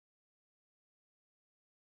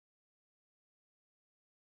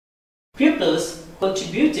Pupils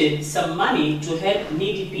contributed some money to help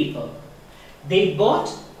needy people. They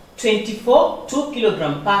bought 24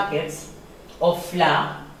 2-kilogram packets of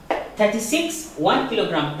flour, 36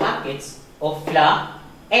 1-kilogram packets of flour,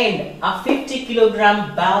 and a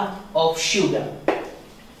 50-kilogram bag of sugar.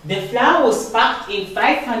 The flour was packed in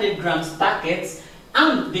 500 grams packets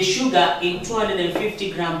and the sugar in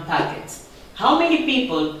 250 gram packets. How many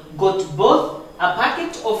people got both a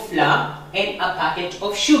packet of flour and a packet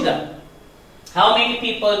of sugar? How many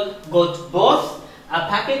people got both a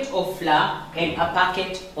packet of flour and a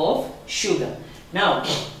packet of sugar? Now,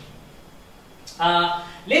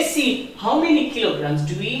 let's see how many kilograms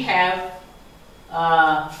do we have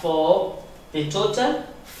for the total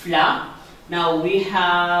flour. Now we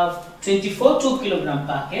have 24 2-kilogram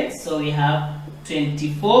packets, so we have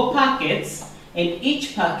 24 packets and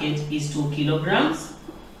each packet is 2 kilograms,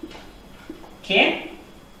 okay,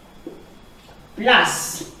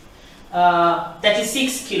 plus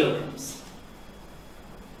 36 kilograms,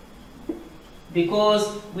 because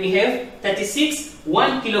we have 36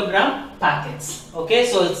 1-kilogram packets, okay,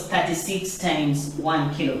 so it's 36 times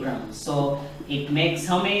 1 kilogram, so it makes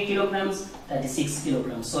how many kilograms? 36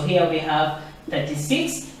 kilograms. So here we have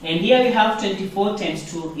 36 and here we have 24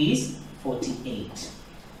 times 2 is 48.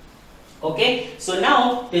 Okay, so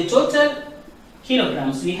now the total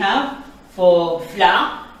kilograms we have for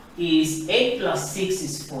flour is 8 plus 6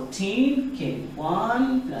 is 14, okay,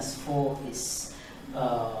 1 plus 4 is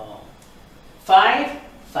 5,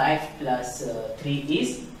 5 plus 3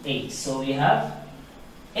 is 8. So we have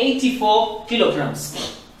 84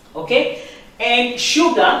 kilograms. Okay, and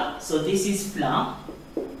sugar, so this is flour,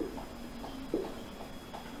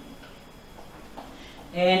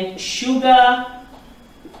 and sugar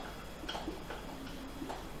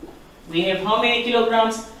we have how many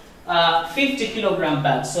kilograms? 50 kilogram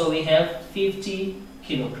bag, so we have 50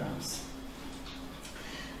 kilograms.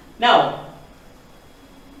 Now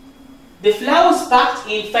the flour was packed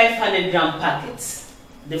in 500 gram packets.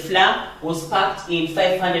 The flour was packed in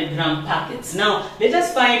 500 gram packets. Now let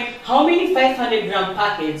us find how many 500 gram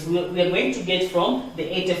packets we are going to get from the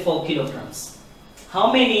 84 kilograms.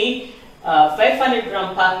 How many 500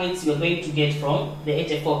 gram packets we are going to get from the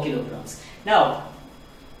 84 kilograms. Now,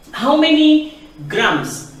 how many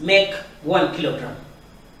grams make 1 kilogram?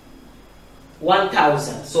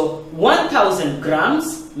 1000. So 1000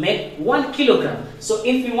 grams make 1 kilogram. So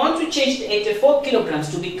if we want to change the 84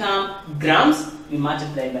 kilograms to become grams, we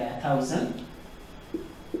multiply by 1000.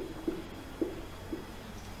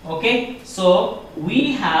 Okay, so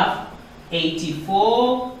we have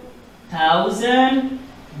 84,000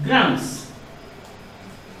 grams.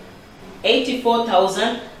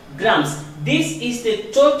 84,000 grams. This is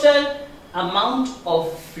the total amount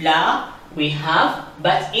of flour we have,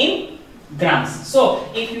 but in grams. So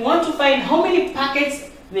if you want to find how many packets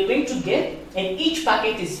we're going to get, and each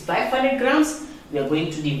packet is 500 grams, we are going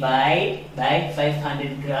to divide by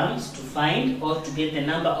 500 grams to find or to get the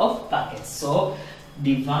number of packets. So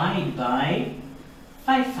divide by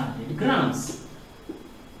 500 grams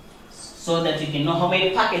so that we can know how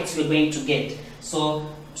many packets we're going to get. So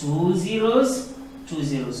 2 zeros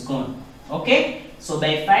gone. Okay, so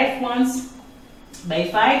by 5 ones, by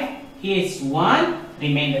 5, here is 1,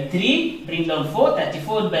 remainder 3, bring down 4,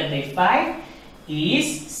 34 divided by 5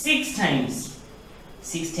 is 6 times.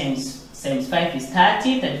 6 times 5 is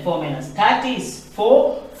 30, 34 minus 30 is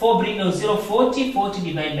 4, 4 bring down 0, 40, 40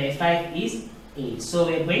 divided by 5 is 8. So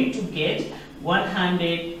we're going to get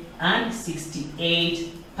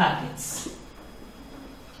 168 packets.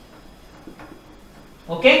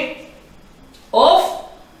 Okay, of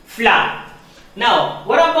flour. Now,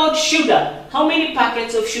 what about sugar? How many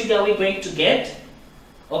packets of sugar are we going to get?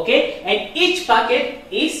 Okay, and each packet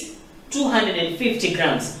is 250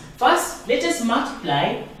 grams. First, let us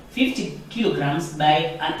multiply 50 kilograms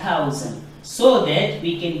by 1000 so that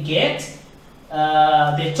we can get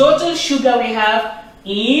the total sugar we have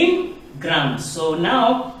in grams. So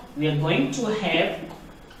now we are going to have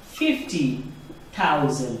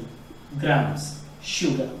 50,000 grams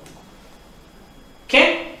sugar.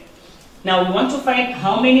 Okay, now we want to find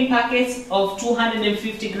how many packets of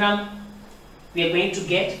 250 gram we are going to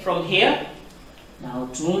get from here. Now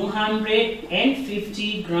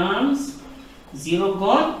 250 grams, 0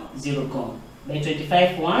 gone, 0 gone. By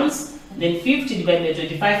 25 once, and then 50 divided by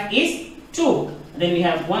 25 is 2. And then we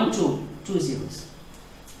have 1, 2 zeros.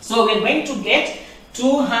 So we're going to get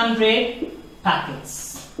 200 packets.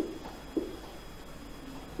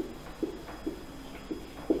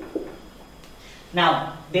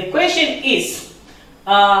 Now the question is,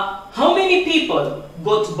 how many people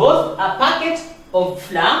got both a packet of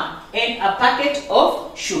flour and a packet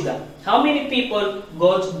of sugar? How many people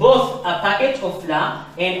got both a packet of flour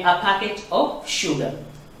and a packet of sugar?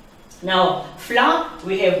 Now, flour,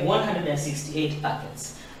 we have 168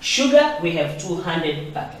 packets. Sugar, we have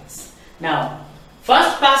 200 packets. Now,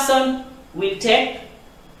 first person will take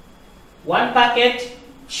 1 packet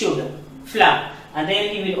sugar, flour, and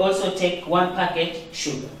then he will also take 1 packet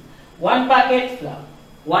sugar. 1 packet flour,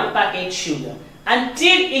 1 packet sugar,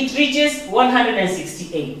 until it reaches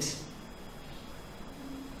 168.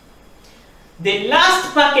 The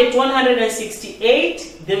last packet,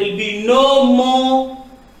 168, there will be no more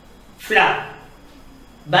flour,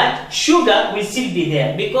 but sugar will still be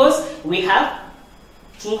there because we have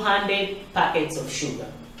 200 packets of sugar.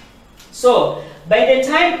 So by the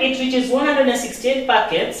time it reaches 168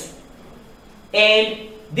 packets, and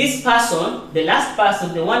this person, the last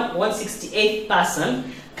person, the 168th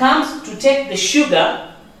person, comes to take the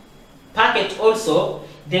sugar packet also,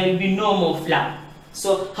 there will be no more flour.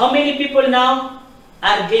 So how many people now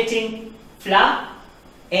are getting flour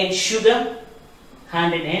and sugar?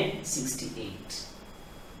 168.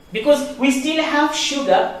 Because we still have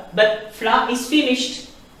sugar, but flour is finished.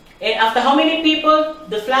 And after how many people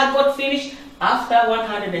the flour got finished? After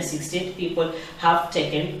 168 people have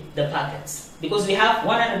taken the packets. Because we have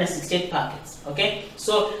 168 packets. Okay?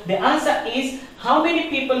 So the answer is, how many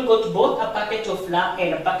people got both a packet of flour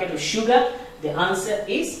and a packet of sugar? The answer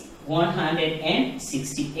is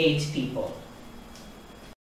 168 people.